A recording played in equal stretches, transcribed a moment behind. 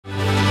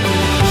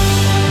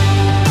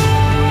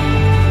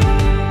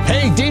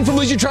Dean from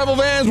Leisure Travel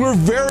Vans. We're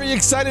very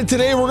excited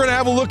today. We're going to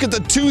have a look at the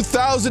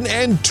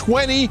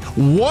 2020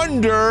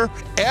 Wonder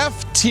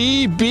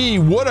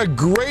FTB. What a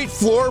great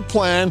floor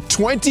plan.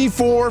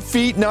 24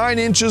 feet 9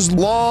 inches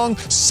long,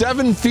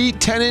 7 feet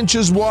 10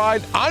 inches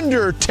wide,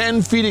 under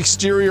 10 feet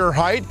exterior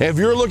height. If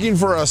you're looking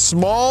for a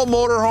small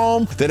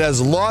motorhome that has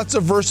lots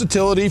of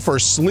versatility for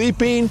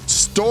sleeping,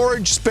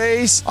 storage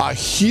space, a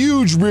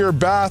huge rear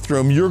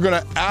bathroom, you're going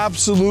to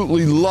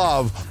absolutely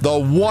love the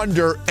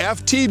Wonder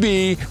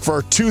FTB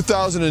for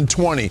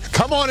 2020.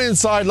 Come on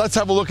inside, let's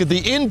have a look at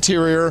the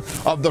interior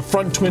of the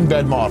front twin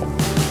bed model.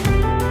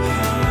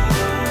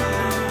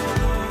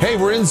 Hey,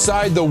 we're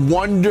inside the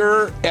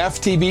Wonder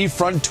FTB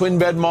front twin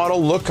bed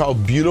model. Look how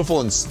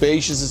beautiful and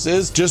spacious this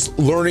is. Just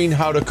learning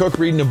how to cook,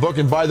 reading a book.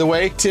 And by the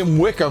way, Tim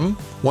Wickham,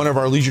 one of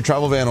our Leisure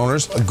Travel Van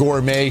owners, a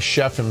gourmet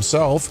chef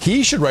himself,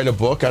 he should write a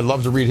book. I'd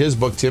love to read his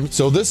book, Tim.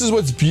 So this is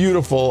what's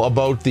beautiful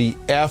about the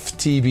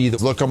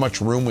FTB. Look how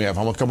much room we have,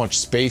 look how much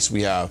space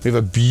we have. We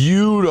have a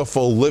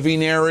beautiful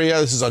living area.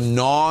 This is a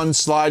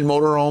non-slide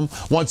motorhome.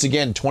 Once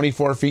again,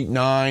 24 feet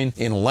 9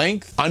 in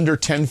length, under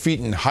 10 feet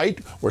in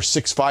height. We're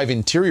 6'5"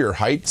 interior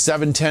height,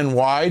 7'10"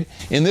 wide.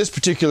 In this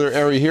particular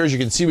area here, as you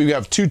can see, we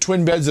have 2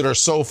 twin beds that are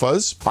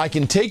sofas. I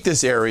can take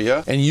this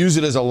area and use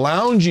it as a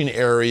lounging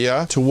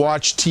area to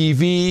watch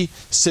TV,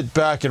 sit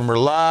back and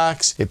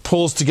relax. It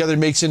pulls together,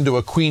 makes into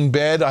a queen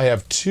bed. I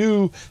have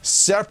 2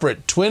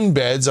 separate twin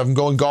beds. I'm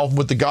going golfing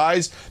with the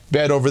guys.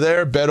 Bed over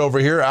there, bed over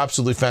here,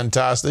 absolutely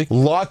fantastic.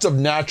 Lots of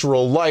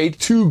natural light,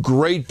 2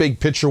 great big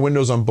picture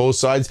windows on both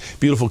sides.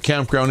 Beautiful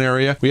campground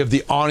area. We have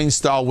the awning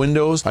style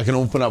windows. I can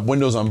open up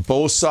windows on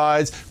both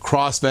sides,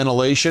 cross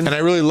ventilation. And I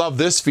really love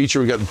this feature.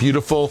 We got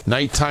beautiful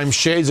nighttime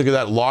shades. Look at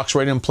that, locks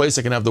right in place.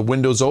 I can have the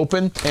windows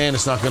open and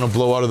it's not gonna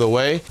blow out of the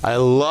way. I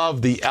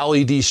love the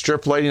LED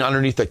strip lighting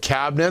underneath the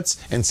cabinets.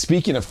 And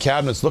speaking of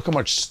cabinets, look how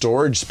much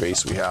storage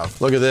space we have.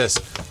 Look at this,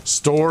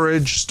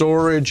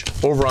 storage,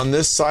 over on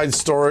this side,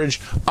 storage.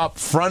 Up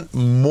front,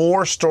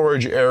 more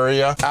storage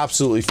area.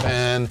 Absolutely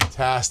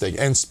fantastic.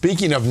 And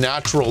speaking of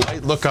natural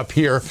light, look up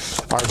here.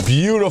 Our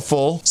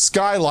beautiful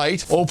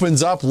skylight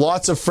opens up,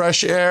 lots of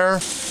fresh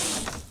air.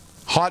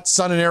 Hot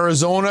sun in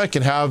Arizona,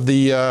 can have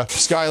the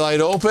skylight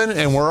open.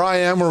 And where I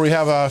am, where we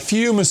have a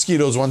few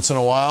mosquitoes once in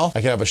a while,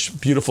 I can have a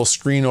beautiful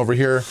screen over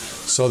here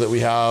so that we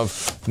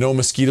have no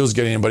mosquitoes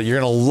getting in. But you're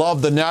gonna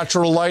love the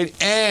natural light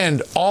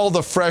and all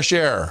the fresh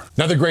air.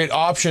 Another great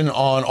option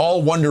on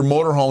all Wonder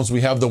motorhomes, we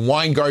have the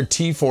Winegard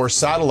T4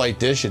 satellite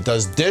dish. It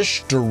does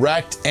dish,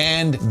 direct,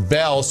 and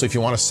bell. So if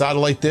you want a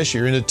satellite dish,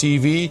 you're into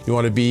TV, you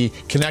want to be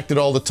connected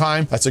all the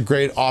time, that's a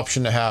great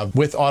option to have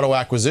with auto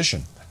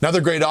acquisition. Another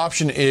great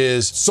option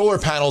is solar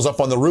panels up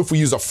on the roof. We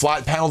use a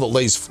flat panel that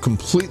lays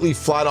completely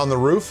flat on the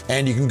roof,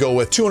 and you can go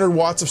with 200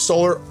 watts of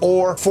solar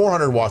or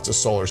 400 watts of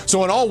solar.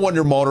 So in all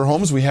Wonder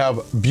motorhomes, we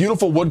have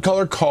beautiful wood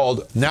color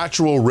called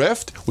Natural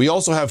Rift. We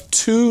also have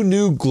 2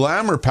 new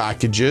glamour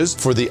packages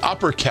for the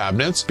upper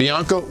cabinets,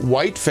 Bianca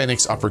White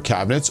Phoenix upper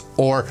cabinets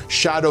or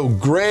Shadow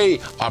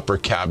Gray upper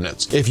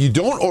cabinets. If you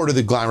don't order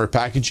the glamour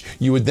package,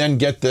 you would then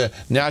get the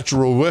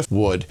Natural Rift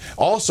wood.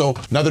 Also,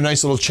 another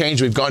nice little change,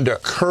 we've gone to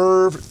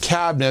curved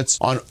cabinets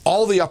on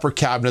all the upper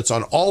cabinets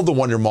on all the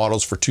Wonder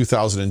models for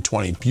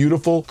 2020.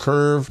 Beautiful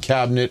curved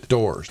cabinet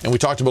doors. And we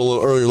talked about a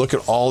little earlier, look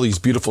at all these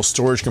beautiful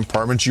storage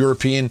compartments,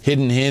 European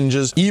hidden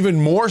hinges,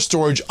 even more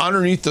storage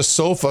underneath the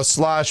sofa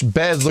 /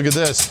 beds. Look at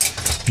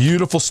this.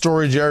 Beautiful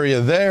storage area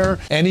there,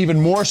 and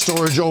even more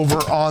storage over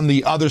on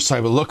the other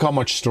side. But look how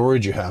much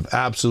storage you have.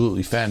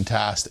 Absolutely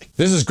fantastic.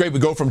 This is great. We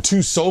go from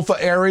 2 sofa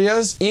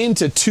areas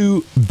into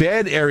 2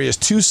 bed areas,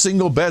 2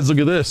 single beds. Look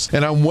at this.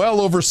 And I'm well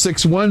over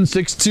 6'1",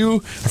 6'2".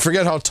 I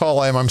forget how tall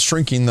I am. I'm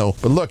shrinking though.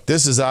 But look,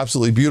 this is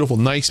absolutely beautiful.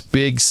 Nice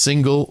big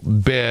single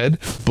bed,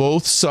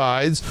 both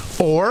sides.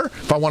 Or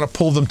if I want to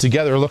pull them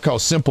together, look how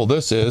simple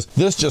this is.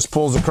 This just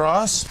pulls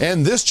across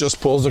and this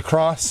just pulls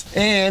across,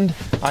 and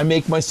I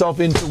make myself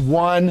into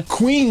one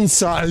queen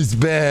size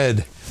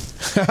bed.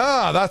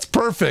 That's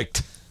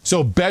perfect.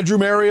 So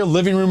bedroom area,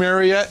 living room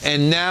area,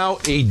 and now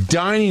a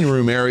dining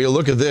room area.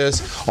 Look at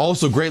this.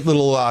 Also great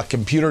little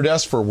computer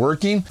desk for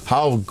working.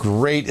 How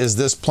great is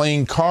this?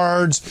 Playing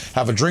cards,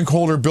 have a drink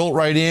holder built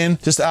right in.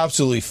 Just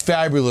absolutely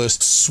fabulous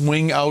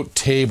swing out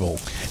table.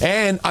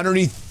 And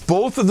underneath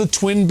both of the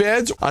twin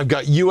beds, I've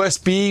got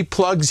USB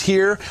plugs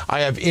here. I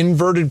have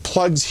inverted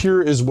plugs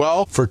here as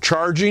well for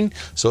charging.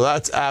 So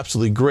that's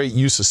absolutely great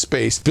use of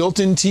space.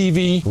 Built-in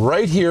TV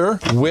right here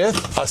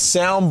with a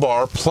sound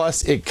bar,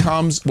 plus it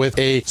comes with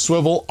a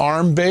swivel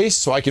arm base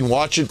so I can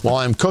watch it while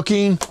I'm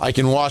cooking. I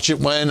can watch it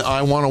when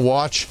I want to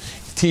watch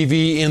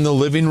TV in the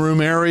living room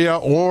area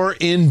or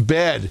in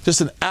bed. Just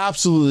an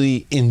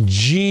absolutely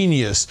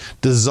ingenious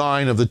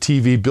design of the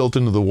TV built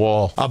into the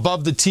wall.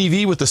 Above the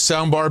TV with the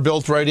soundbar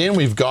built right in,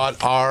 we've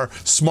got our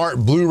smart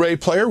Blu-ray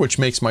player, which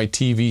makes my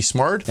TV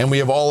smart. And we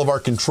have all of our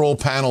control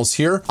panels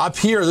here. Up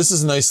here, this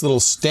is a nice little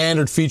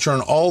standard feature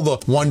on all the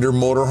Wonder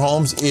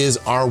motorhomes, is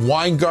our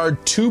Winegard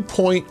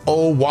 2.0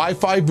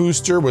 Wi-Fi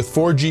booster with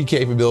 4G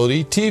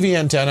capability, TV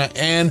antenna,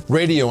 and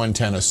radio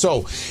antenna.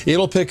 So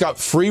it'll pick up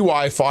free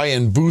Wi-Fi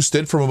and boost it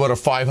it from about a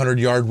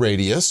 500-yard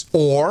radius,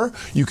 or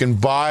you can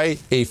buy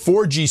a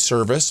 4G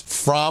service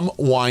from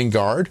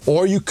Winegard,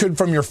 or you could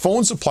from your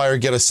phone supplier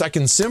get a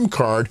second SIM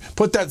card,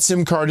 put that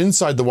SIM card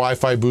inside the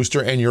Wi-Fi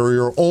booster, and you're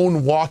your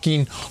own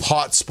walking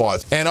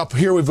hotspot. And up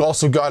here we've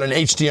also got an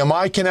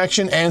HDMI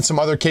connection and some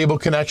other cable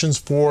connections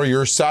for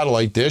your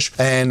satellite dish,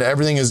 and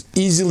everything is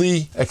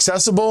easily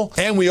accessible.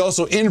 And we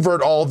also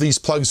invert all of these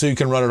plugs so you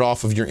can run it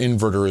off of your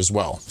inverter as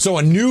well. So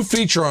a new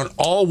feature on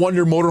all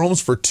Wonder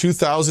Motorhomes for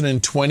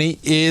 2020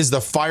 is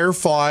the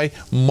Firefly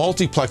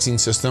multiplexing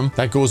system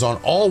that goes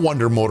on all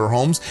Wonder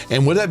Motorhomes.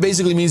 And what that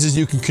basically means is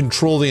you can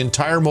control the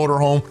entire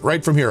motorhome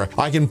right from here.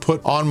 I can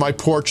put on my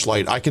porch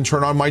light, I can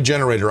turn on my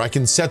generator, I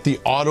can set the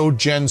auto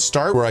gen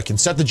start where I can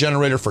set the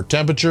generator for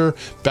temperature,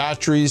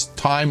 batteries,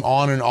 time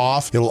on and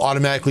off. It'll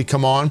automatically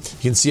come on.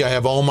 You can see I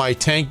have all my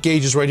tank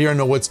gauges right here. I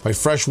know what's my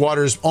fresh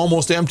water is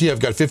almost empty. I've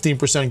got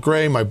 15%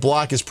 gray, my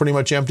black is pretty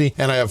much empty,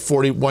 and I have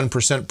 41%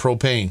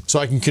 propane. So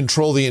I can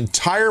control the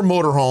entire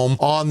motorhome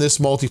on this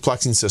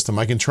multiplexing system.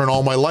 I can turn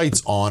all my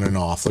lights on and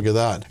off. Look at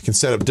that. I can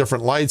set up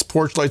different lights,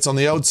 porch lights on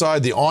the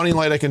outside, the awning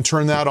light, I can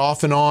turn that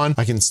off and on.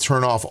 I can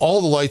turn off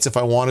all the lights if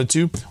I wanted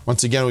to.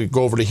 Once again, we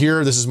go over to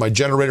here. This is my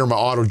generator, my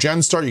auto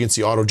gen start. You can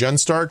see auto gen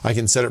start. I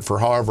can set it for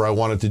however I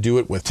wanted to do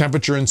it, with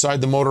temperature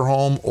inside the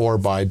motorhome or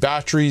by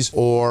batteries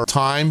or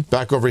time.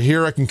 Back over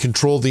here, I can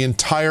control the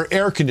entire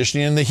air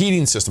conditioning and the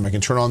heating system. I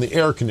can turn on the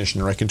air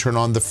conditioner. I can turn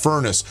on the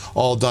furnace,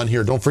 all done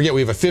here. Don't forget,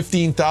 we have a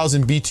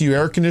 15,000 BTU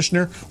air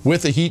conditioner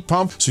with a heat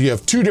pump. So you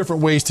have two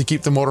different ways to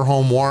keep the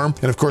motorhome warm.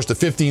 And of course, the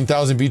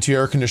 15,000 BTU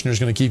air conditioner is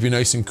going to keep you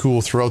nice and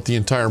cool throughout the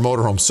entire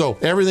motorhome. So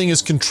everything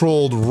is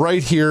controlled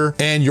right here.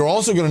 And you're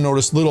also going to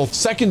notice little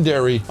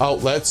secondary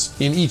outlets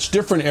in each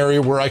different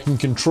area where I can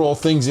control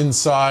things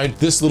inside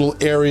this little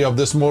area of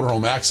this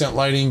motorhome. Accent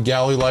lighting,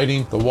 galley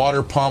lighting, the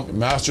water pump,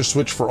 master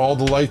switch for all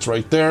the lights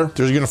right there.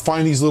 You're going to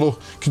find these little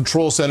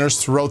control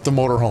centers throughout the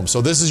motorhome.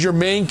 So this is your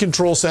main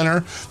control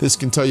center. This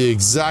can tell you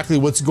exactly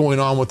what's going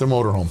on with the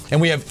motorhome.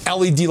 And we have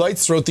LED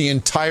lights throughout the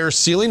entire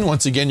ceiling.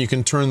 Once again, you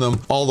can turn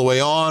them all the way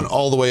on,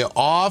 all the way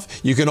off.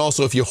 You can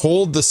also, if you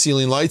hold the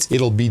ceiling lights,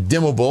 it'll be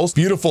dimmable.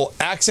 Beautiful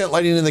accent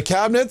lighting in the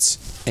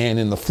cabinets and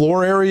in the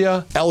floor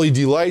area. LED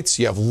lights.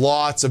 You have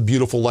lots of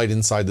beautiful light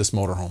inside this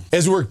motorhome.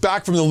 As we work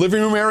back from the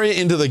living room area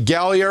into the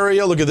galley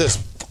area, look at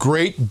this.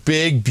 Great,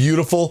 big,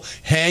 beautiful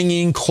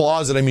hanging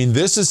closet. I mean,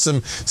 this is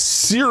some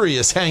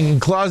serious hanging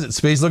closet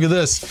space. Look at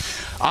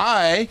this.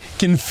 I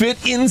can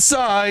fit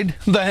inside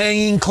the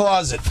hanging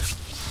closet.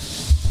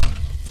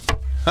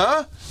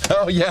 Huh?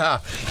 Oh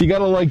yeah, you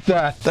gotta like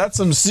that. That's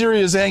some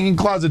serious hanging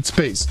closet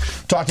space.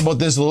 Talked about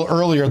this a little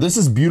earlier. This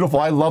is beautiful.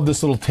 I love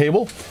this little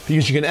table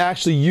because you can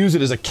actually use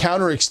it as a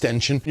counter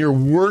extension. You're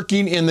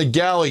working in the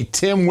galley.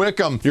 Tim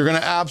Wickham, you're gonna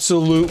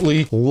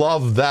absolutely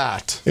love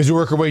that. As we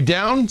work our way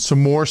down,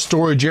 some more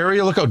storage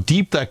area. Look how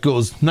deep that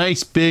goes.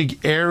 Nice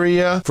big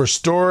area for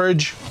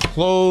storage,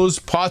 clothes,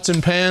 pots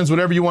and pans,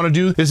 whatever you wanna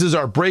do. This is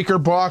our breaker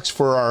box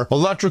for our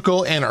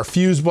electrical and our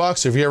fuse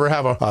box. If you ever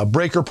have a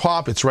breaker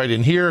pop, it's right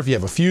in here. If you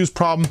have a fuse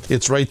problem,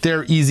 it's right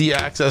there, easy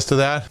access to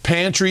that.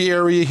 Pantry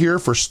area here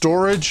for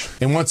storage.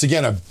 And once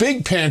again, a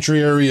big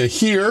pantry area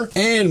here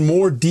and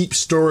more deep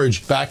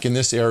storage back in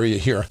this area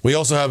here. We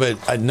also have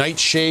a night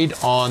shade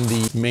on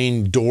the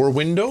main door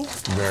window.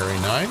 Very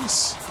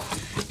nice.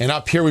 And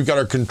up here, we've got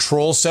our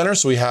control center.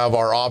 So we have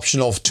our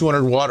optional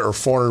 200 watt or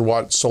 400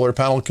 watt solar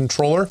panel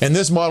controller. And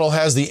this model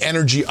has the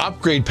energy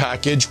upgrade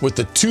package with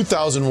the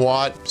 2000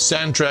 watt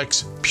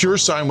Santrex pure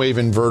sine wave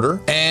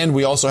inverter. And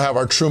we also have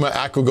our Truma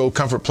AquaGo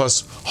Comfort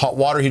Plus hot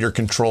water heater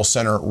control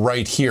center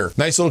right here.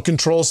 Nice little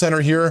control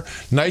center here.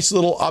 Nice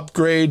little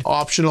upgrade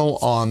optional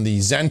on the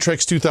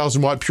Santrex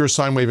 2000 watt pure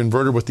sine wave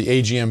inverter with the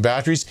AGM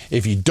batteries.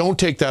 If you don't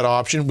take that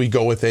option, we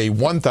go with a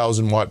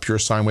 1000 watt pure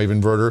sine wave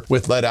inverter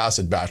with lead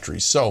acid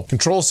batteries. So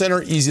control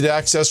center, easy to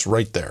access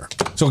right there.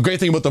 So a great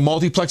thing about the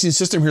multiplexing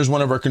system, here's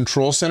one of our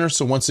control centers.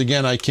 So once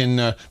again, I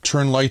can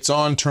turn lights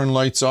on, turn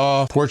lights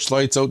off, porch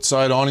lights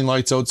outside, awning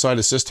lights outside,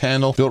 assist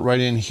handle built right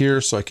in here.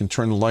 So I can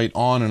turn the light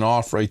on and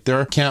off right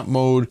there. Camp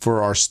mode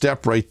for our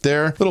step right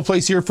there. Little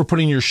place here for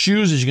putting your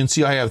shoes. As you can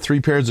see, I have 3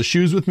 pairs of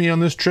shoes with me on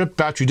this trip.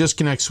 Battery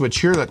disconnect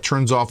switch here that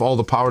turns off all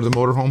the power to the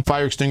motorhome.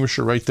 Fire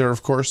extinguisher right there,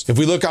 of course. If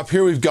we look up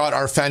here, we've got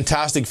our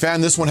Fantastic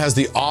fan. This one has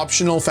the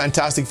optional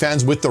Fantastic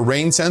fans with the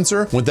rain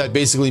sensor. What that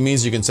basically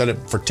means, you can set it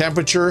for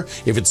temperature.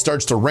 If it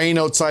starts to rain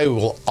outside, it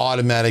will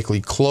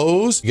automatically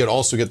close. You can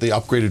also get the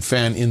upgraded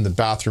fan in the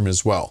bathroom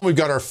as well. We've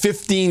got our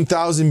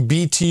 15,000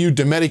 BTU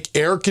Dometic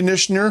air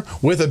conditioner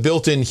with a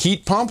built-in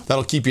heat pump.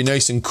 That'll keep you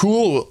nice and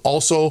cool.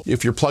 Also,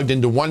 if you're plugged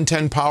into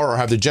 110 power or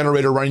have the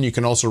generator running, you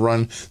can also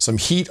run some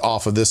heat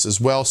off of this as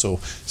well. So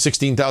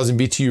 16,000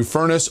 BTU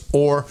furnace,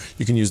 or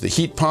you can use the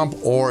heat pump,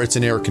 or it's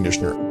an air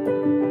conditioner.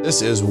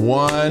 This is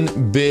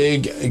one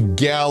big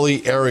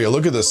galley area.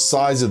 Look at the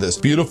size of this.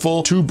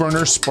 Beautiful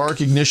 2-burner spark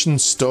ignition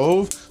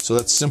stove. So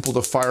that's simple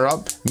to fire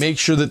up. Make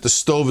sure that the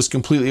stove is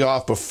completely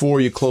off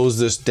before you close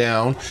this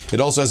down. It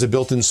also has a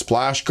built-in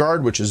splash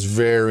guard, which is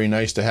very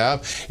nice to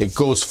have. It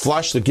goes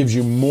flush, that gives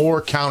you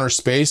more counter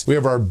space. We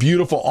have our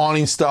beautiful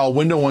awning style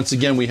window. Once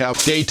again, we have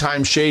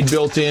daytime shade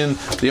built in,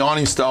 the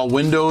awning style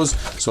windows.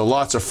 So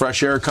lots of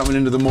fresh air coming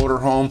into the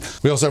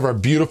motorhome. We also have our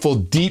beautiful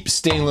deep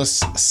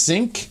stainless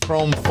sink,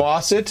 chrome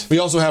faucet. We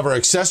also have our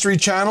accessory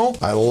channel.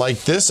 I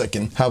like this. I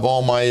can have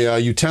all my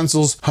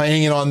utensils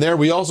hanging on there.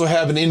 We also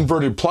have an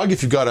inverted plug.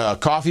 If you've got a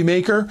coffee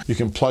maker, you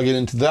can plug it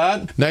into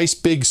that. Nice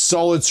big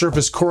solid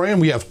surface Corian.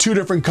 We have 2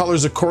 different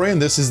colors of Corian.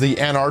 This is the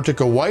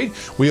Antarctica white.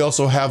 We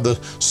also have the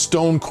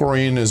stone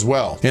Corian as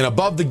well. And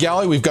above the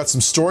galley, we've got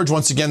some storage.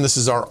 Once again, this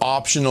is our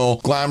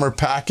optional Glamour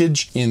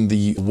package in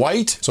the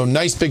white. So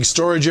nice big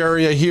storage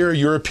area here,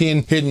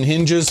 European hidden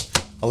hinges.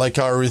 I like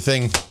how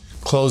everything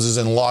closes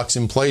and locks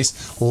in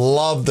place.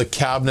 Love the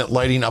cabinet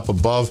lighting up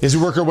above. As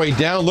we work our way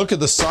down, look at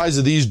the size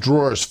of these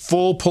drawers.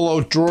 Full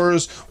pull-out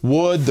drawers,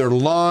 wood, they're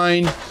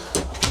lined.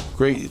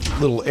 Great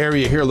little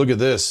area here. Look at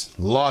this.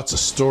 Lots of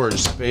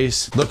storage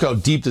space. Look how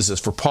deep this is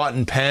for pot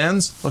and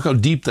pans. Look how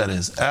deep that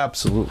is.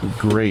 Absolutely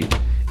great.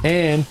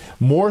 And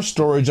more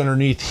storage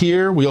underneath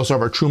here. We also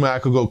have our Truma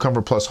AquaGo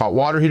Comfort Plus hot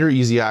water heater,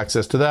 easy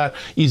access to that,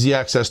 easy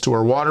access to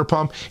our water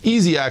pump,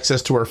 easy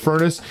access to our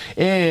furnace,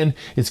 and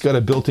it's got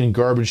a built-in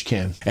garbage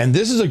can. And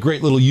this is a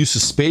great little use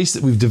of space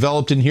that we've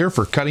developed in here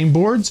for cutting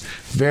boards.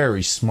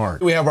 Very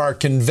smart. We have our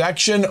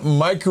convection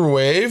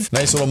microwave,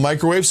 nice little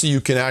microwave so you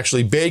can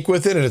actually bake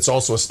with it, and it's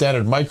also a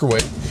standard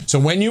microwave. So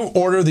when you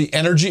order the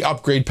energy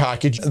upgrade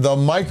package, the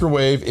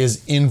microwave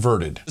is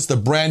inverted. It's the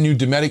brand new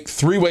Dometic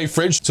 3-way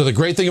fridge. So the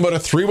great thing about a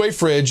 3-way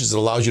fridge is it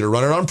allows you to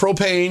run it on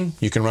propane.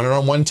 You can run it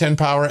on 110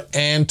 power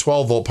and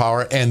 12 volt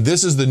power. And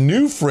this is the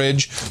new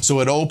fridge. So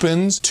it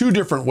opens 2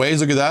 different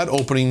ways. Look at that,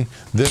 opening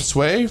this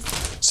way,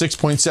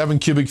 6.7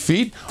 cubic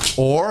feet,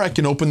 or I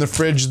can open the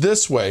fridge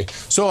this way.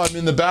 So I'm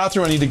in the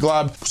bathroom, I need to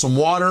grab some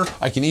water.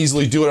 I can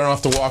easily do it. I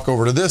don't have to walk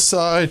over to this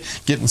side,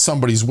 get in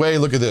somebody's way.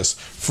 Look at this,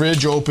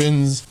 fridge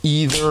opens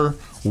either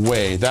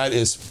way. That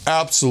is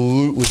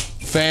absolutely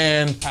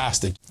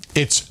fantastic.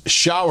 It's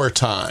shower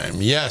time.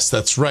 Yes,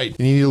 that's right.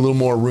 You need a little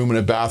more room in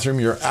a bathroom.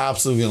 You're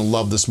absolutely gonna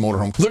love this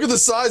motorhome. Look at the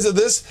size of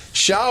this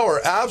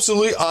shower.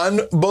 Absolutely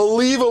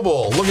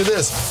unbelievable. Look at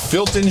this,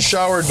 built-in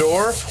shower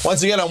door.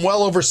 Once again, I'm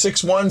well over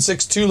 6'1",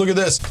 6'2". Look at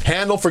this.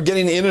 Handle for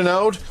getting in and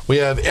out. We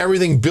have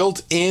everything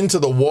built into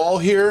the wall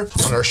here.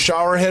 On our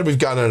shower head, we've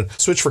got a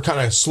switch for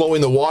kind of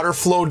slowing the water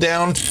flow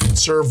down,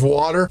 conserve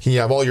water. You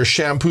have all your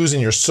shampoos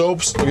and your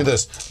soaps. Look at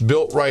this,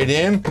 built right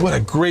in. What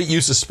a great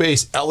use of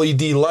space.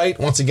 LED light.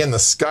 Once again, the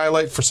skylight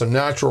for some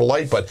natural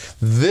light, but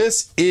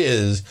this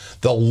is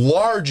the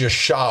largest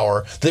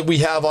shower that we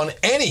have on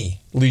any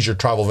leisure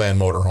travel van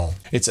motorhome.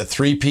 It's a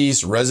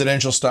 3-piece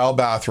residential style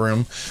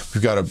bathroom.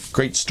 We've got a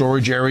great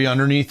storage area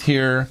underneath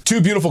here. 2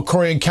 beautiful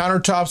Corian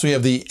countertops. We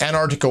have the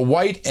Antarctica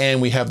white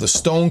and we have the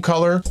stone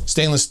color.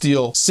 Stainless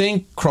steel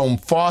sink, chrome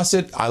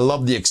faucet. I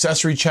love the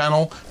accessory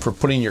channel for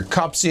putting your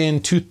cups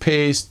in,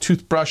 toothpaste,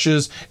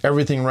 toothbrushes,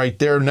 everything right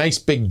there. Nice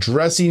big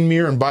dressing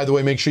mirror. And by the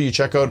way, make sure you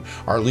check out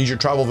our leisure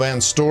travel van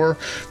store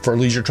for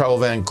leisure travel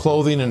van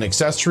clothing and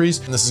accessories.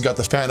 And this has got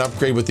the fan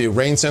upgrade with the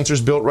rain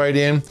sensors built right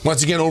in.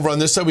 Once again, over on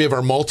this side, we have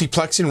our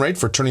multiplexing, right,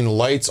 for turning the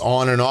lights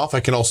on and off. I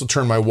can also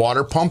turn my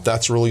water pump.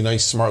 That's a really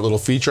nice, smart little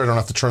feature. I don't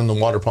have to turn the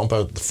water pump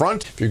out the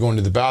front. If you're going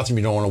to the bathroom,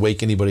 you don't want to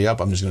wake anybody up.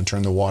 I'm just going to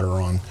turn the water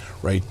on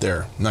right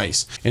there.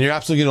 Nice. And you're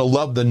absolutely going to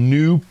love the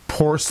new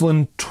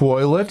porcelain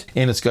toilet,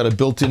 and it's got a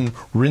built-in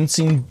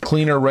rinsing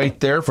cleaner right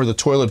there for the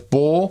toilet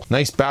bowl.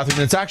 Nice bathroom.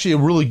 And it's actually a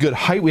really good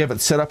height. We have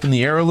it set up in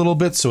the air a little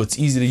bit, so it's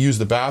easy to use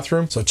the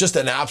bathroom. So just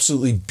an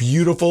absolutely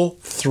beautiful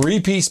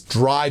 3-piece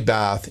dry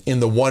bath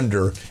in the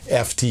Wonder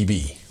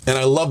FTB. And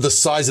I love the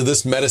size of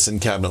this medicine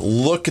cabinet.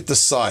 Look at the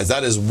size.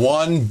 That is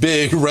one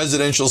big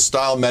residential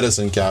style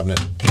medicine cabinet.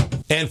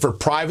 And for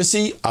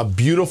privacy, a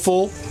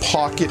beautiful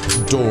pocket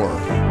door.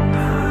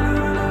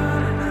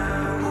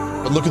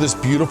 But look at this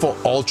beautiful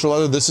ultra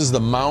leather. This is the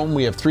Mountain.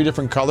 We have 3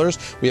 different colors.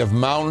 We have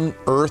Mountain,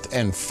 Earth,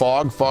 and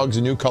Fog. Fog's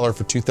a new color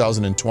for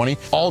 2020.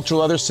 Ultra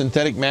leather,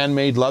 synthetic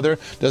man-made leather.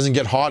 Doesn't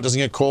get hot, doesn't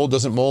get cold,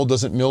 doesn't mold,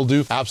 doesn't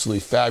mildew. Absolutely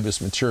fabulous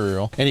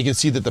material. And you can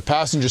see that the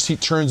passenger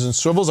seat turns and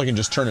swivels. I can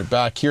just turn it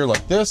back here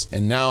like this.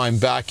 And now I'm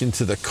back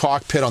into the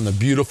cockpit on the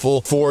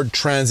beautiful Ford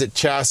Transit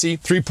chassis.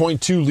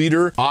 3.2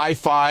 liter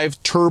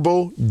i5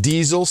 turbo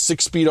diesel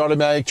 6-speed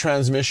automatic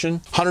transmission.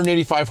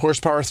 185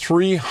 horsepower,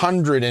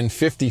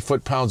 350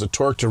 foot-pounds of of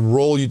torque to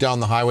roll you down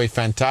the highway.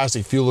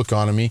 Fantastic fuel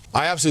economy.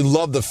 I absolutely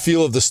love the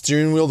feel of the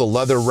steering wheel, the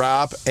leather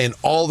wrap, and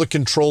all the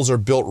controls are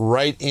built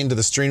right into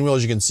the steering wheel.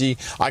 As you can see,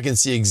 I can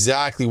see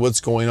exactly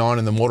what's going on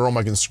in the motorhome.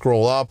 I can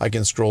scroll up, I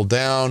can scroll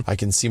down, I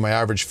can see my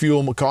average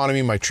fuel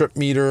economy, my trip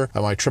meter,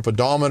 my trip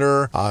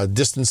odometer,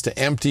 distance to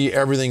empty.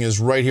 Everything is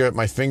right here at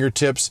my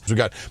fingertips. We've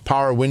got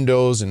power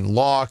windows and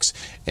locks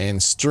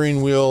and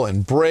steering wheel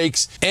and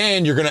brakes.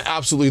 And you're gonna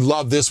absolutely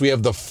love this. We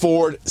have the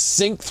Ford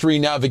Sync 3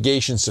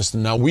 navigation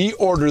system. Now, we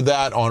order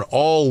that on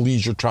all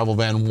Leisure Travel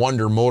Van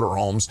Wonder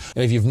motorhomes.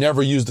 And if you've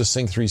never used the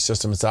Sync 3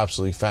 system, it's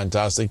absolutely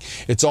fantastic.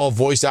 It's all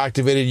voice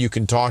activated. You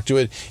can talk to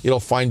it. It'll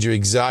find you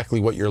exactly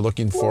what you're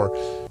looking for.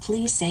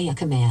 Please say a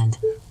command.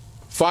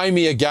 Find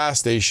me a gas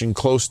station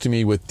close to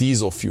me with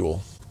diesel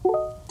fuel.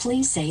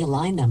 Please say a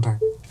line number.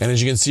 And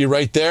as you can see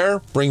right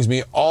there, brings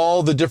me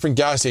all the different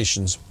gas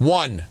stations.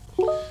 1.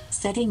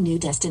 Setting new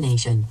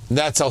destination.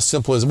 That's how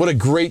simple it is. What a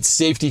great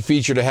safety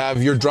feature to have.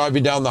 If you're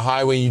driving down the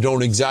highway and you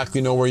don't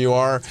exactly know where you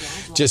are,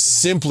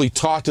 just simply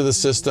talk to the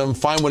system,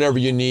 find whatever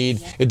you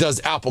need. It does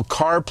Apple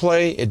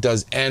CarPlay, it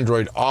does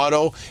Android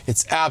Auto.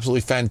 It's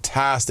absolutely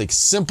fantastic.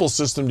 Simple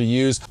system to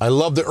use. I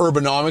love the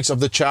ergonomics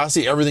of the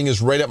chassis. Everything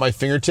is right at my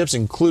fingertips,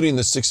 including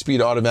the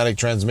 6-speed automatic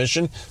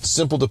transmission.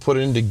 Simple to put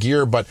it into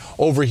gear, but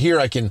over here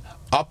I can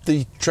up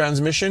the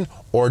transmission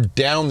or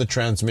down the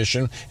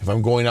transmission. If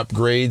I'm going up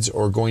grades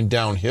or going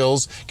down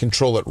hills,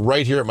 control it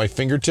right here at my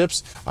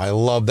fingertips. I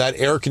love that.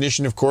 Air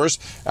conditioning, of course,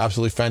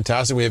 absolutely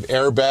fantastic. We have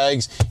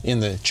airbags in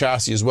the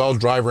chassis as well,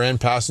 driver and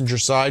passenger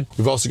side.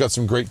 We've also got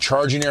some great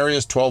charging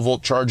areas,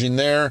 12-volt charging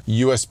there,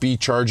 USB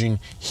charging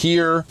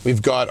here.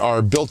 We've got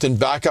our built-in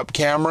backup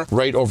camera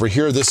right over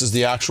here. This is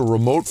the actual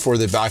remote for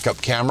the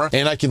backup camera,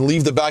 and I can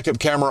leave the backup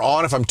camera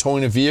on if I'm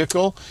towing a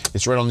vehicle.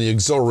 It's right on the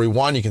auxiliary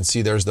one. You can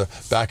see there's the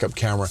backup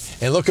camera.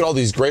 And look at all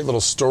these great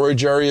little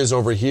storage areas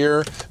over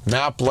here.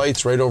 Map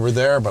lights right over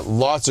there, but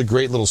lots of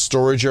great little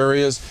storage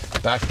areas.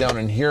 Back down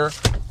in here,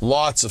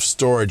 lots of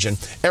storage, and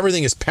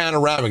everything is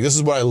panoramic. This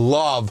is what I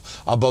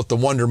love about the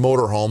Wonder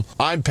motorhome.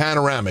 I'm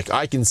panoramic.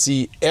 I can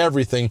see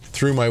everything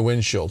through my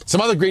windshield.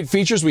 Some other great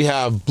features, we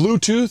have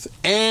Bluetooth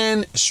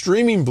and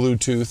streaming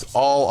Bluetooth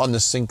all on the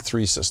Sync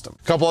 3 system.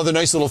 A couple other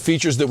nice little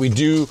features that we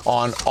do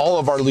on all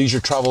of our leisure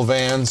travel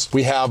vans.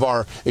 We have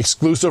our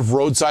exclusive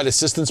roadside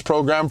assistance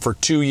program for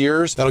 2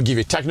 years. That'll give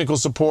you technical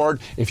support.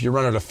 If you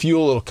run out of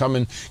fuel, it'll come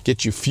and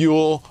get you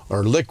fuel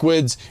or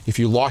liquids. If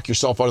you lock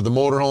yourself out of the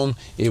motorhome,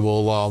 it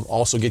will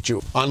also get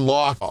you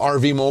unlocked.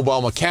 RV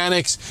mobile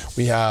mechanics.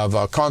 We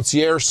have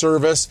concierge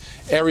service.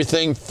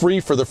 Everything free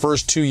for the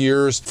first 2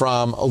 years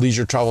from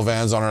Leisure Travel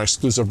Vans on our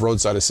exclusive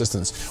roadside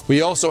assistance.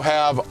 We also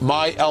have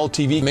My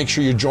LTV. Make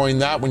sure you join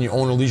that when you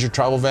own a leisure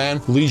travel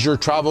van. Leisure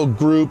travel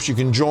groups you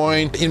can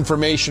join.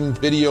 Information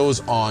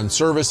videos on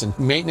service and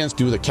maintenance.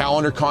 Do the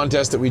calendar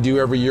contest that we do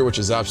every year, which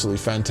is absolutely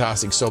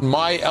fantastic. So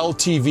My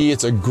LTV,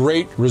 it's a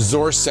great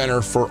resource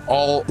center for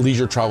all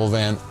leisure travel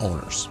van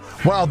owners.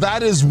 Wow,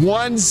 that is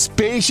one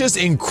spacious,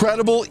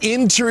 incredible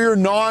interior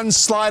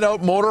non-slide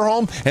out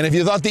motorhome. And if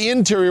you thought the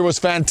interior was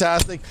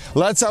fantastic,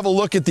 let's have a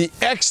look at the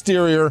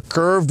exterior.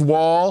 Curved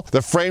wall,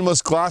 the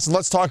frameless glass, and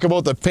let's talk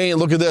about the paint.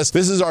 Look at this.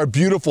 This is our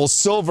beautiful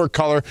silver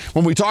color.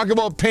 When we talk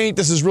about paint,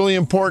 this is really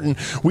important.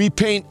 We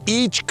paint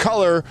each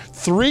color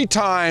 3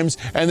 times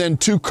and then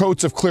 2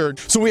 coats of clear.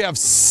 So we have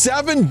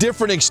 7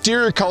 different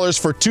exterior colors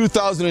for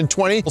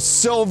 2020.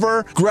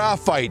 Silver,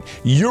 graphite,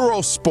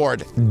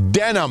 Eurosport,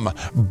 denim,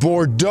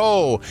 Bordeaux,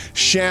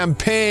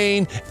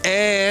 champagne,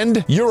 and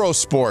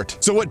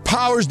Eurosport. So what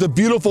powers the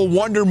beautiful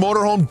Wonder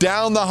motorhome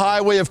down the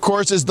highway, of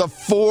course, is the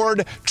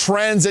Ford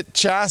Transit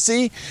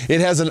chassis. It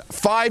has a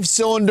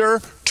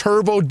 5-cylinder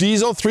turbo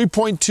diesel,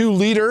 3.2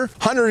 liter,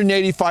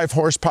 185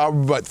 horsepower,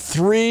 but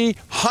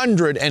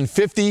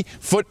 350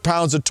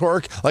 foot-pounds of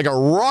torque, like a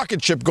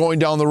rocket ship going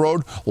down the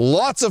road.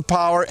 Lots of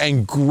power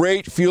and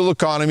great fuel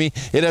economy.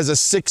 It has a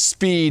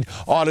 6-speed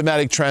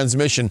automatic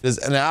transmission. It is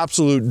an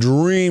absolute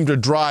dream to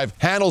drive.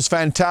 Handles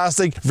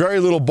fantastic,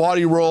 very little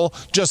body roll,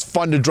 just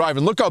fun to drive.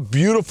 And look how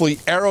beautifully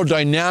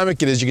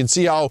aerodynamic it is. You can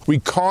see how we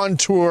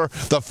contour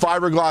the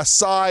fiberglass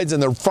sides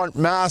and the front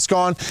mask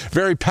on.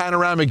 Very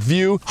panoramic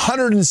view.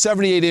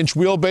 178-inch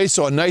wheelbase,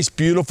 so a nice,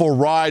 beautiful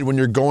ride when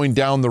you're going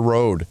down the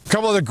road. A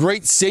couple of the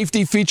great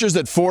safety features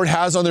that Ford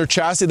has on their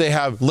chassis. They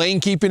have lane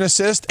keeping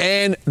assist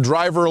and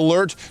driver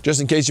alert. Just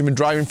in case you've been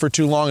driving for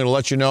too long, it'll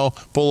let you know.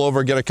 Pull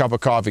over, get a cup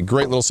of coffee.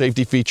 Great little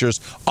safety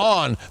features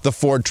on the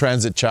Ford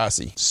Transit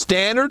chassis.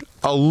 Standard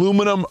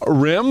aluminum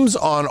rims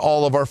on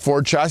all of our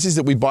Ford chassis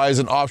that we buy as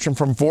an option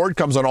from Ford.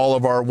 Comes on all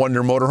of our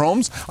Wonder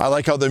motorhomes. I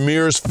like how the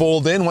mirrors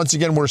fold in. Once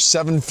again, we're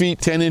 7 feet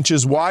 10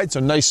 inches wide, so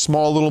nice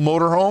small little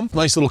motorhome.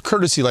 Nice little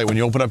courtesy light when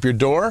you open open up your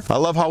door. I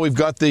love how we've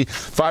got the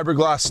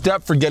fiberglass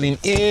step for getting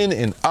in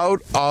and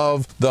out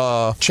of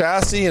the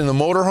chassis and the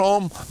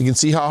motorhome. You can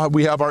see how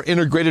we have our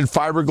integrated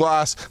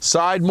fiberglass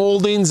side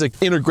moldings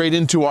that integrate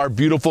into our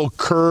beautiful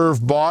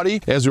curved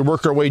body. As we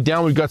work our way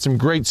down, we've got some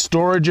great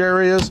storage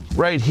areas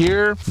right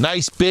here.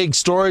 Nice big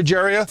storage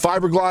area.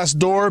 Fiberglass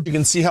door. You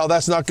can see how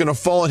that's not going to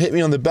fall and hit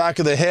me on the back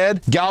of the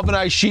head.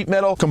 Galvanized sheet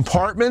metal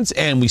compartments,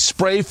 and we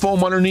spray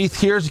foam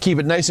underneath here to keep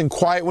it nice and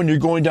quiet when you're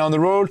going down the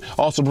road.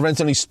 Also prevents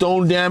any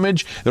stone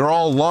damage. They're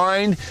all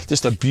lined.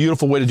 Just a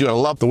beautiful way to do it. I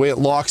love the way it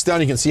locks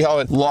down. You can see how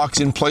it locks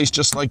in place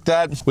just like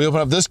that. We open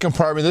up this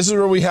compartment. This is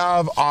where we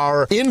have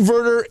our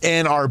inverter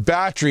and our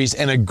batteries,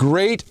 and a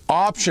great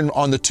option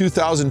on the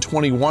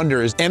 2020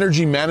 Wonder is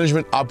energy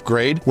management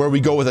upgrade, where we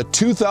go with a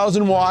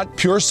 2,000 watt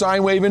pure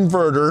sine wave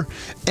inverter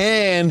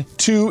and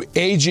 2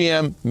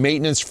 AGM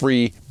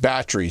maintenance-free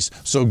batteries.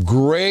 So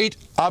great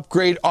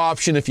upgrade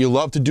option if you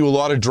love to do a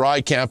lot of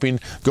dry camping.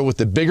 Go with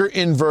the bigger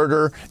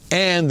inverter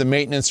and the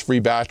maintenance-free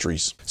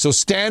batteries. So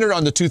standard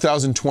on the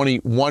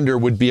 2020 Wonder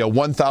would be a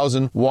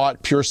 1,000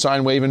 watt pure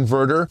sine wave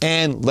inverter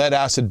and lead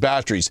acid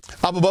batteries.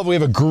 Up above we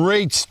have a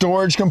great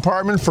storage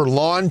compartment for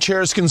lawn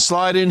chairs can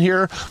slide in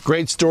here.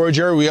 Great storage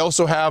area. We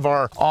also have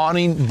our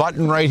awning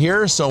button right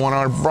here. So when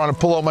I want to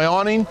pull out my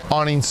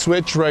awning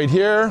switch right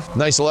here.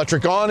 Nice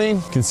electric awning.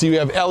 You can see we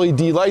have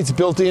LED lights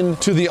built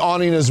into the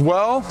awning as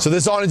well. So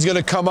this awning is going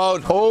to come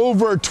out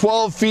over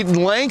 12 feet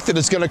in length, and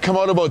it's going to come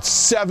out about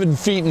 7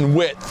 feet in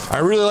width. I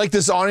really like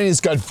this awning.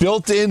 It's got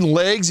built-in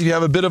legs. If you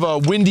have a bit of a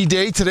windy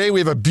day today, we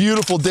have a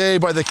beautiful day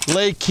by the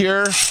lake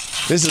here.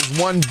 This is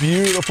one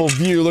beautiful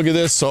view. Look at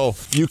this. So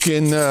you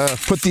can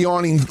put the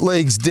awning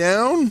legs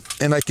down,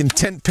 and I can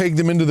tent peg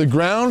them into the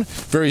ground.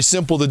 Very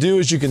simple to do,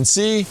 as you can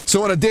see.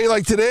 So on a day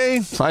like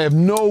today, I have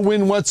no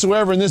wind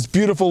whatsoever in this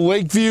beautiful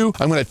lake view.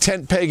 I'm going to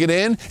tent peg it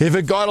in. If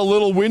it got a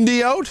little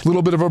windy out, a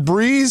little bit of a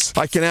breeze,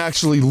 I can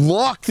actually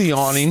lock the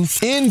awning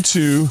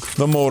into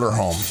the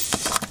motorhome.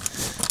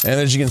 And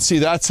as you can see,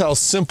 that's how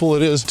simple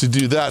it is to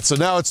do that. So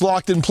now it's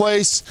locked in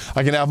place.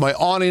 I can have my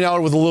awning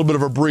out with a little bit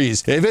of a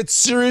breeze. If it's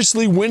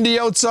seriously windy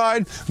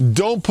outside,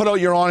 don't put out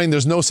your awning.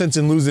 There's no sense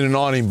in losing an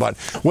awning, but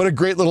what a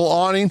great little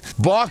awning.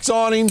 Box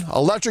awning,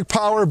 electric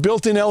power,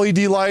 built-in LED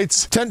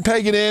lights, tent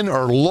peg it in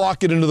or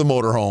lock it into the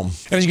motorhome.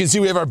 And as you can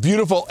see, we have our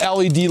beautiful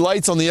LED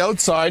lights on the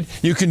outside.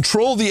 You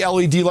control the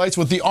LED lights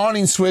with the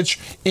awning switch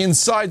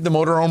inside the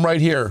motorhome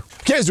right here.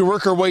 Okay, as we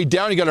work our way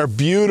down, you got our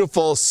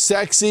beautiful,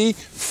 sexy,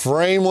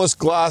 frameless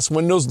glass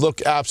windows.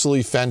 Look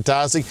absolutely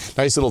fantastic.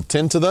 Nice little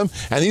tint to them.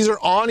 And these are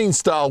awning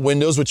style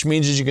windows, which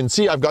means, as you can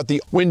see, I've got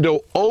the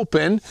window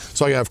open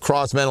so I can have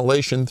cross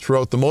ventilation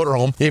throughout the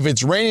motorhome. If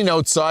it's raining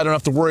outside, I don't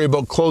have to worry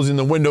about closing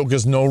the window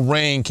because no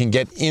rain can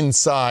get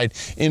inside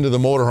into the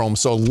motorhome.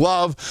 So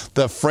love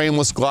the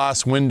frameless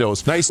glass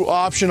windows. Nice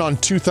option on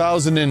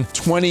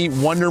 2020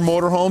 Wonder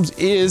motorhomes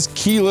is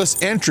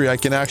keyless entry. I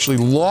can actually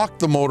lock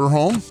the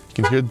motorhome.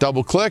 You can hear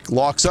double click,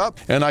 locks up,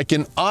 and I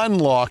can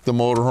unlock the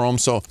motorhome.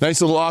 So nice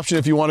little option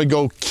if you want to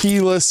go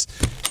keyless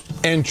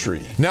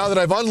entry. Now that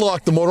I've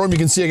unlocked the motorhome, you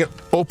can see I can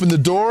open the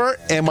door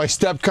and my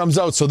step comes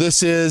out. So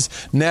this is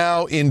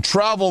now in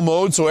travel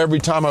mode. So every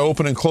time I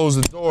open and close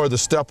the door, the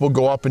step will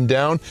go up and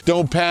down.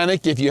 Don't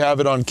panic if you have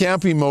it on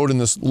camping mode and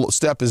the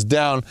step is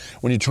down.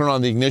 When you turn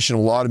on the ignition, it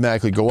will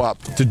automatically go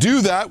up. To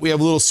do that, we have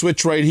a little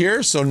switch right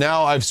here. So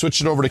now I've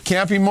switched it over to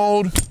camping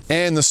mode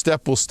and the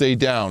step will stay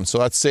down. So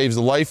that saves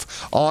the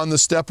life on the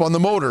step on the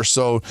motor.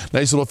 So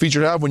nice little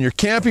feature to have. When you're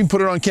camping, put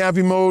it on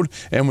camping mode,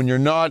 and when you're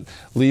not,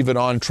 leave it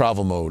on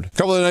travel mode. A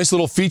couple of nice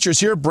little features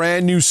here.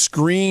 Brand new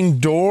screen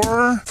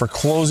door for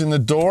closing the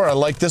door. I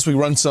like this. We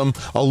run some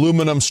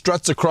aluminum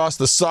struts across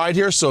the side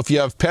here, so if you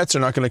have pets,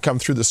 they're not going to come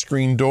through the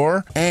screen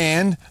door.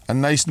 And a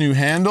nice new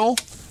handle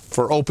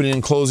for opening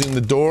and closing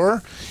the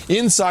door.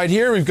 Inside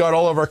here, we've got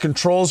all of our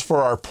controls for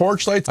our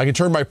porch lights. I can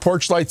turn my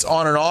porch lights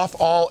on and off,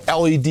 all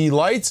LED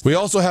lights. We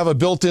also have a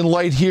built-in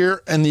light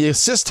here and the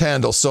assist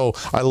handle. So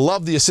I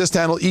love the assist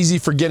handle, easy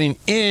for getting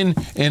in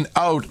and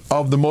out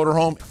of the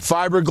motorhome.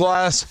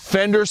 Fiberglass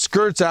fender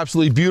skirts,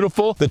 absolutely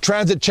beautiful. The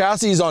Transit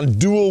chassis is on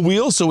dual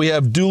wheels, so we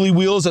have dually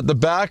wheels at the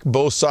back,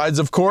 both sides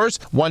of course.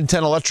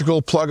 110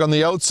 electrical plug on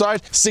the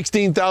outside,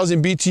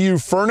 16,000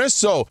 BTU furnace,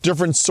 so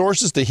different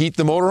sources to heat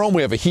the motorhome.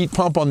 We have a heat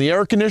pump on the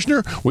air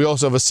conditioner. We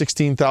also have a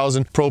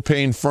 16,000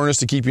 propane furnace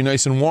to keep you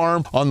nice and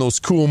warm on those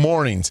cool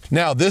mornings.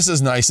 Now this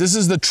is nice. This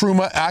is the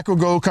Truma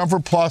AquaGo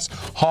Comfort Plus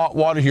hot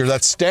water heater.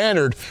 That's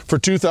standard for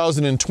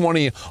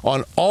 2020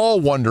 on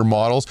all Wonder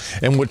models,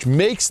 and which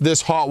makes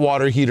this hot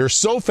water heater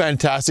so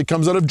fantastic,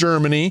 comes out of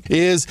Germany,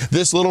 is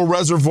this little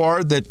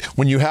reservoir that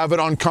when you have it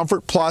on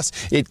Comfort Plus,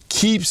 it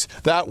keeps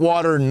that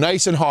water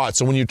nice and hot.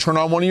 So when you turn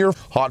on one of your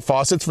hot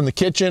faucets from the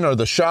kitchen or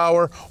the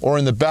shower or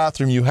in the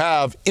bathroom, you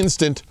have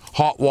instant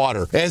hot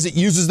water. As it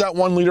uses that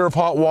 1 liter of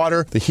hot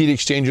water, the heat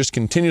exchangers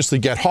continuously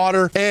get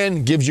hotter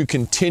and gives you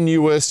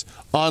continuous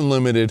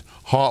unlimited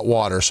hot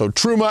water. So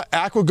Truma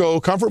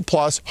AquaGo Comfort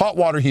Plus hot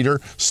water heater,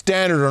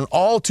 standard on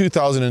all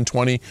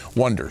 2020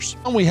 Wonders.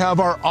 And we have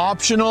our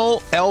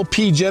optional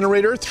LP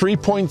generator,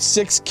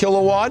 3.6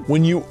 kilowatt.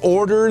 When you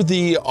order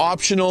the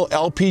optional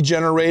LP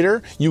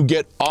generator, you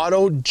get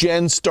auto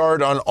gen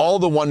start on all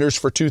the Wonders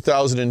for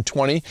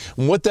 2020.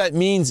 And what that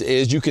means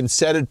is you can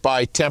set it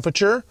by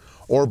temperature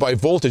or by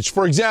voltage.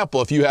 For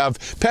example, if you have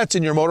pets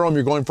in your motorhome,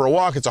 you're going for a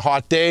walk, it's a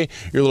hot day,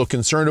 you're a little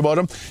concerned about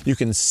them, you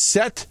can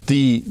set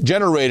the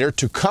generator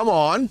to come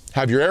on,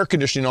 have your air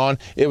conditioning on,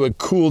 it would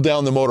cool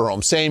down the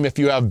motorhome. Same if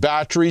you have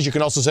batteries, you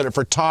can also set it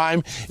for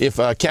time. If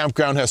a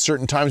campground has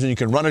certain times when you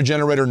can run a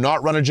generator,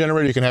 not run a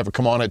generator, you can have it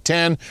come on at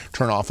 10,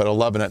 turn off at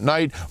 11 at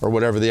night, or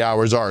whatever the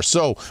hours are.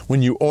 So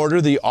when you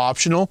order the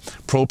optional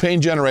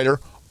propane generator,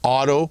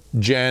 auto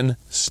gen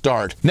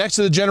start. Next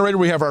to the generator,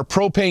 we have our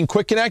propane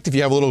quick connect. If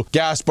you have a little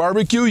gas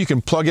barbecue, you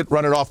can plug it,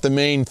 run it off the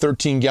main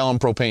 13-gallon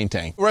propane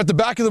tank. We're at the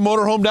back of the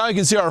motorhome now. You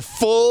can see our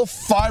full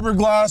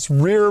fiberglass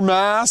rear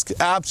mask.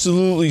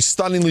 Absolutely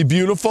stunningly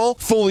beautiful.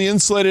 Fully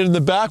insulated in the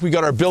back. We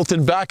got our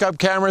built-in backup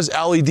cameras,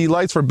 LED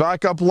lights for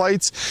backup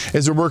lights.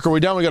 As we work our way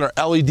down, we got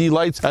our LED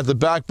lights at the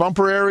back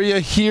bumper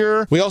area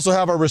here. We also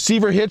have our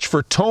receiver hitch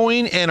for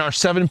towing and our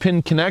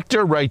 7-pin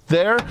connector right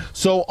there.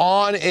 So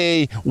on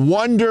a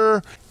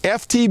Wonder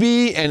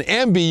FTB and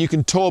MB, you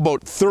can tow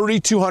about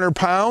 3,200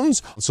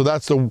 pounds. So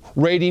that's the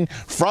rating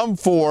from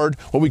Ford,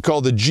 what we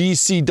call the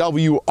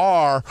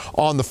GCWR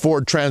on the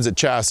Ford Transit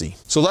chassis.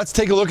 So let's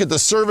take a look at the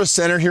service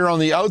center here on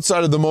the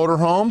outside of the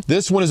motorhome.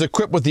 This one is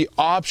equipped with the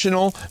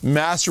optional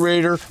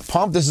macerator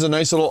pump. This is a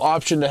nice little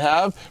option to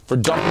have for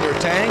dumping your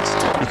tanks.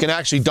 You can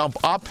actually dump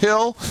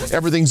uphill.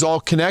 Everything's all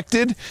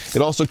connected.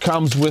 It also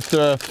comes with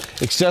the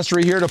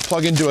accessory here to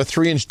plug into a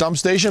 3-inch dump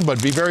station,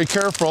 but be very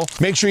careful.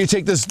 Make sure you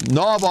take this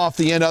knob off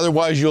the end.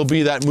 Otherwise, you'll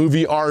be that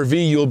movie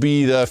RV. You'll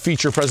be the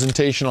feature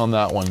presentation on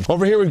that one.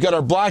 Over here, we've got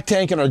our black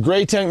tank and our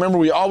gray tank. Remember,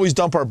 we always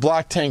dump our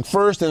black tank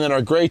first and then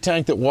our gray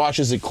tank that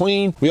washes it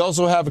clean. We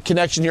also have a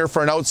connection here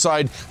for an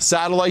outside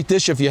satellite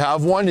dish. If you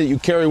have one that you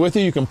carry with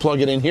you, you can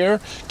plug it in here.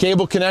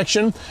 Cable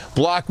connection,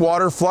 black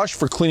water flush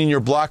for cleaning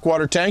your black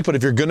water tank. But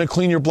if you're gonna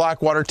clean your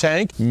black water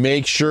tank,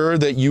 make sure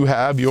that you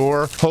have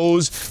your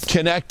hose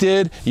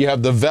connected, you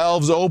have the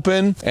valves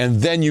open,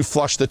 and then you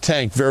flush the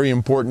tank. Very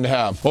important to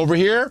have. Over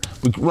here,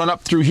 we run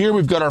up through here,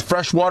 we've got our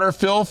fresh water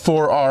fill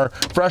for our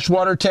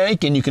freshwater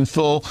tank, and you can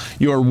fill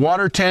your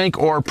water tank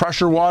or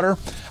pressure water.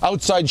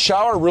 Outside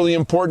shower, really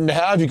important to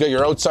have. You got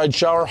your outside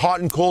shower,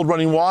 hot and cold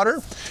running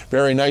water,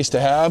 very nice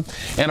to have.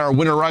 And our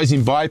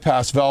winterizing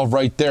bypass valve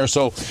right there.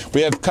 So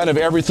we have kind of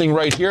everything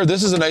right here.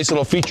 This is a nice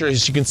little feature.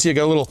 As you can see, I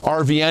got a little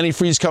RV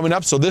antifreeze coming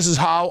up. So this is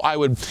how I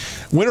would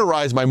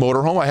winterize my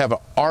motorhome. I have an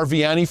RV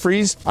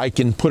antifreeze. I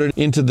can put it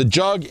into the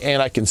jug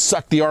and I can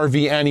suck the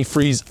RV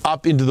antifreeze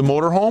up into the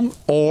motorhome.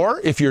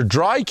 Or if you're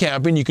dry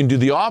camping, you can do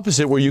the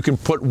opposite, where you can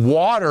put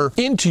water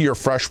into your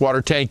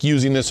freshwater tank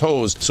using this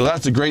hose. So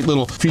that's a great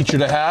little feature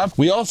to have.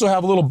 We also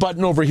have a little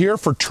button over here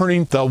for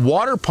turning the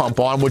water pump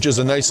on, which is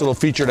a nice little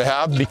feature to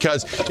have,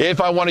 because if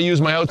I want to use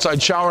my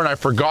outside shower and I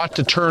forgot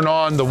to turn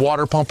on the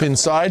water pump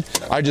inside,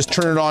 I just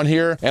turn it on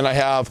here and I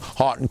have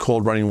hot and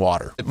cold running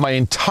water. My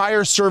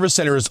entire service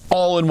center is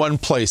all in one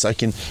place. I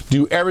can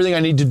do everything I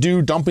need to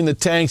do, dumping the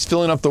tanks,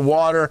 filling up the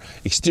water,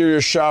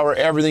 exterior shower,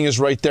 everything is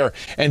right there.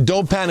 And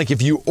don't panic,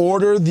 if you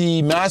order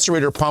the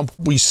macerator pump,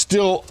 we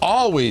still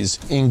always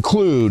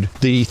include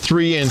the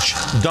 3-inch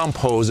dump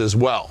hose as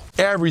well.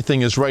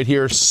 Everything is right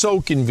here,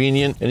 so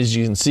convenient. And as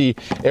you can see,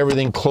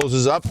 everything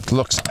closes up.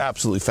 Looks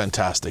absolutely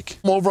fantastic.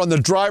 Over on the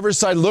driver's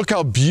side, look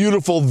how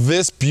beautiful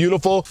this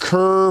beautiful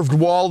curved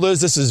wall is.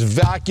 This is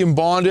vacuum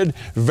bonded,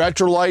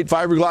 Vetrolite,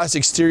 fiberglass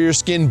exterior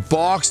skin,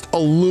 boxed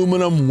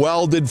aluminum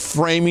welded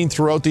framing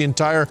throughout the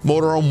entire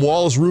motorhome,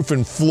 walls, roof,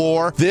 and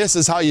floor. This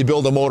is how you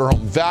build a motorhome.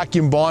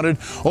 Vacuum bonded,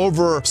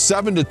 over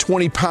 7 to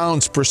 20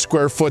 pounds per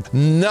square foot.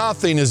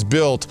 Nothing is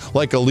built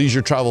like a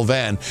leisure travel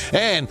van.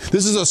 And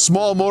this is a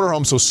small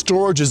motorhome, so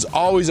storage is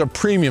always a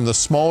premium. The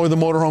smaller the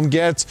motorhome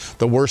gets,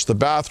 the worse the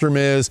bathroom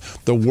is,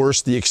 the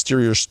worse the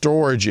exterior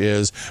storage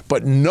is,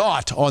 but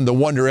not on the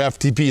Wonder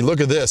FTB.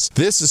 Look at this.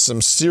 This is some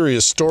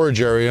serious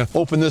storage area.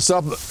 Open this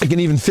up. I can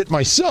even fit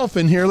myself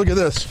in here. Look at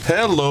this.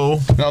 Hello.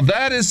 Now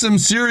that is some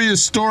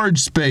serious storage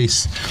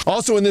space.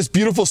 Also in this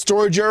beautiful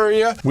storage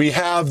area, we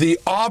have the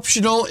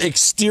optional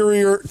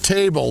exterior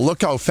table.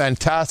 Look how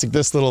fantastic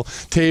this little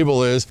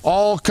table is.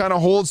 All kind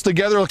of holds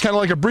together, kind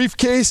of like a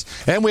briefcase.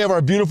 And we have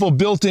our beautiful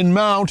built-in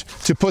mount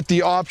to put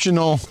the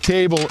optional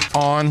table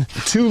on.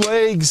 2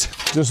 legs,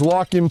 just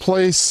lock in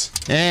place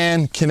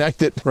and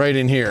connect it right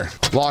in here.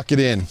 Lock it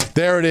in.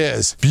 There it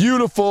is.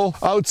 Beautiful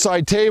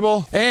outside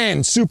table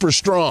and super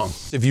strong.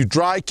 If you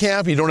dry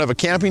camp, you don't have a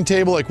camping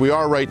table like we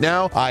are right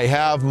now, I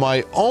have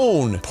my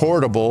own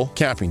portable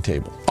camping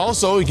table.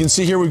 Also, you can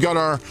see here we've got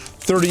our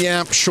 30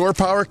 amp shore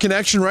power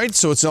connection, right?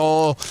 So it's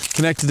all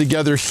connected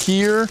together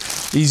here.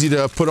 Easy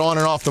to put on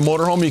and off the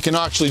motorhome. You can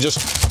actually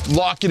just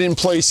lock it in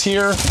place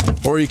here,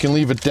 or you can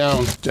leave it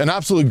down. An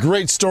absolutely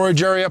great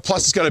storage area.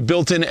 Plus it's got a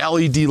built-in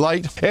LED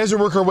light. As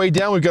we work our way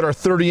down, we've got our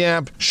 30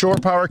 amp shore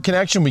power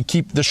connection. We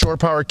keep the shore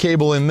power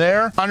cable in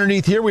there.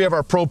 Underneath here, we have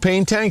our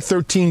propane tank,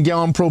 13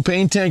 gallon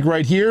propane tank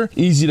right here.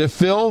 Easy to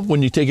fill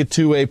when you take it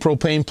to a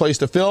propane place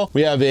to fill.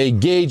 We have a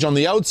gauge on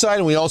the outside,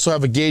 and we also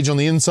have a gauge on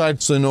the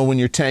inside, so you know when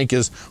your tank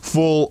is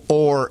full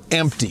or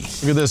empty.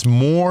 Look at this,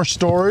 more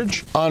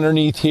storage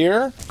underneath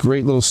here.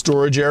 Great little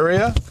storage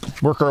area.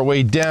 Work our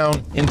way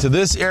down into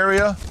this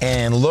area,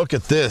 and look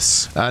at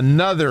this.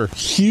 Another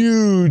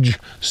huge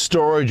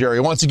storage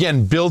area. Once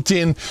again,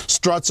 built-in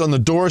struts on the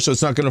door, so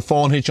it's not gonna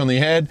fall and hit you on the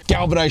head.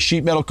 Galvanized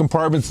sheet metal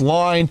compartments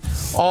lined,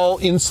 all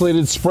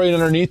insulated, sprayed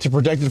underneath to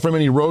protect it from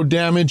any road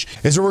damage.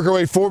 As we work our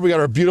way forward, we got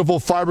our beautiful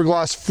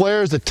fiberglass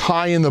flares that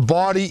tie in the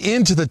body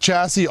into the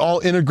chassis, all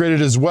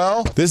integrated as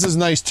well. This is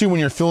nice too when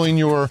you're filling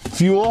your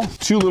fuel.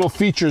 Two little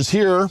features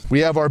here. We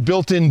have our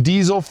built-in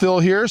diesel fill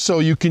here, so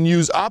you can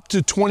use up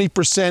to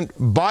 20%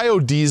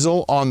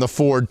 biodiesel on the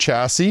Ford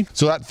chassis.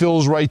 So that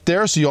fills right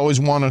there, so you always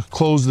want to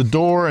close the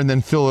door and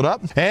then fill it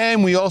up.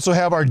 And we also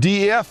have our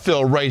DEF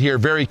fill right here.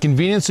 Very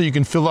convenient, so you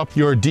can fill up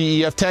your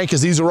DEF tank,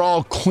 because these are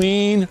all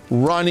clean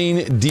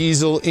running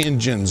diesel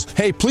engines.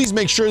 Hey, please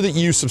make sure that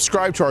you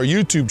subscribe to our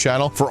YouTube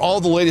channel for all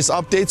the latest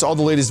updates, all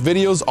the latest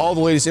videos, all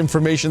the latest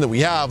information that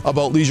we have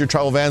about leisure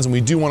travel vans, and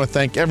we do want to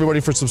thank everybody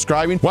for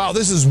subscribing. Wow,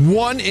 this is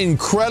one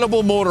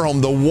incredible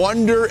motorhome, the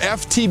Wonder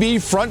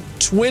FTB front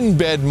twin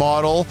bed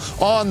model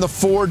on the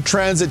Ford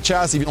Transit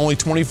chassis, only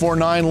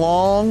 24.9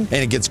 long, and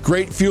it gets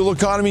great fuel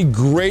economy,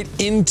 great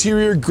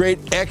interior,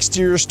 great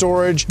exterior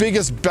storage,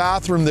 biggest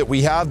bathroom that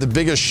we have, the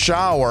biggest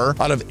shower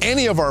out of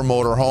any of our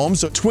motorhomes.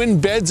 So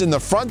twin beds in the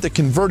front that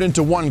convert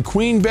into one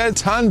queen bed,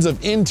 tons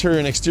of interior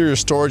and exterior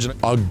storage, and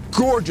a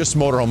gorgeous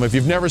motorhome. If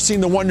you've never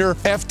seen the Wonder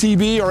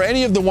FTB or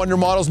any of the Wonder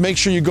models, make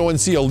sure you go and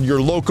see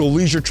your local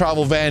leisure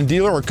travel van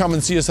dealer, or come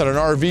and see us at an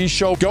RV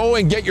show. Go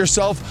and get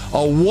yourself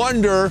a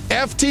Wonder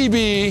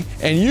FTB,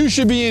 and you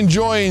should be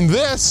enjoying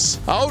this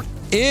out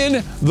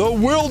in the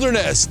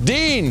wilderness.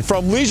 Dean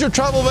from Leisure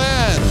Travel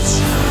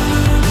Vans.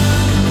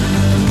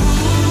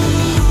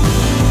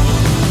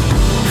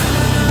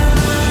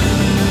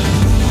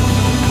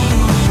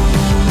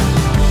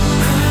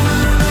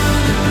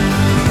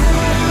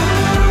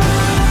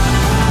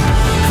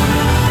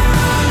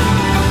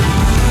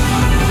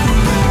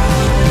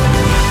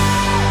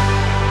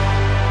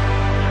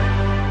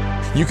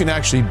 You can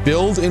actually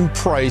build and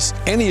price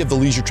any of the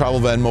leisure travel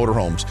van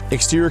motorhomes.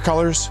 Exterior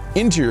colors,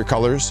 interior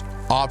colors,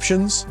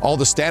 options, all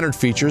the standard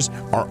features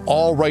are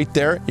all right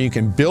there. You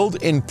can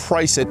build and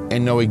price it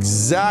and know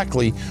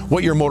exactly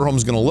what your motorhome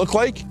is going to look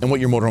like and what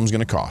your motorhome is going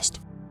to cost.